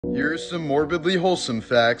Here are some morbidly wholesome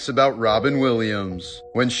facts about Robin Williams.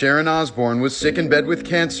 When Sharon Osbourne was sick in bed with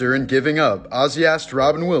cancer and giving up, Ozzy asked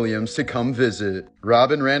Robin Williams to come visit.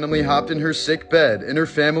 Robin randomly hopped in her sick bed, and her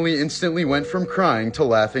family instantly went from crying to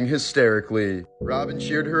laughing hysterically. Robin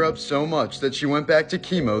cheered her up so much that she went back to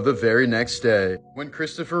chemo the very next day. When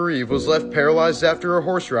Christopher Reeve was left paralyzed after a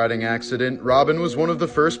horse riding accident, Robin was one of the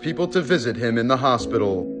first people to visit him in the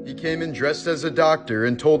hospital. He came in dressed as a doctor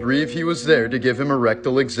and told Reeve he was there to give him a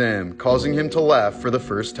rectal exam, causing him to laugh for the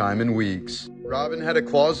first time in weeks. Robin had a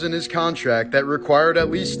clause in his contract that required at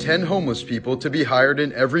least 10 homeless people to be hired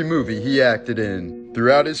in every movie he acted in.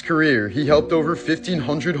 Throughout his career, he helped over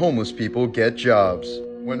 1,500 homeless people get jobs.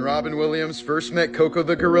 When Robin Williams first met Coco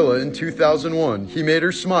the gorilla in 2001, he made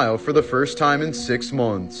her smile for the first time in 6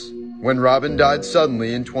 months. When Robin died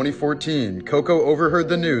suddenly in 2014, Coco overheard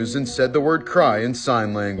the news and said the word cry in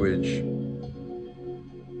sign language.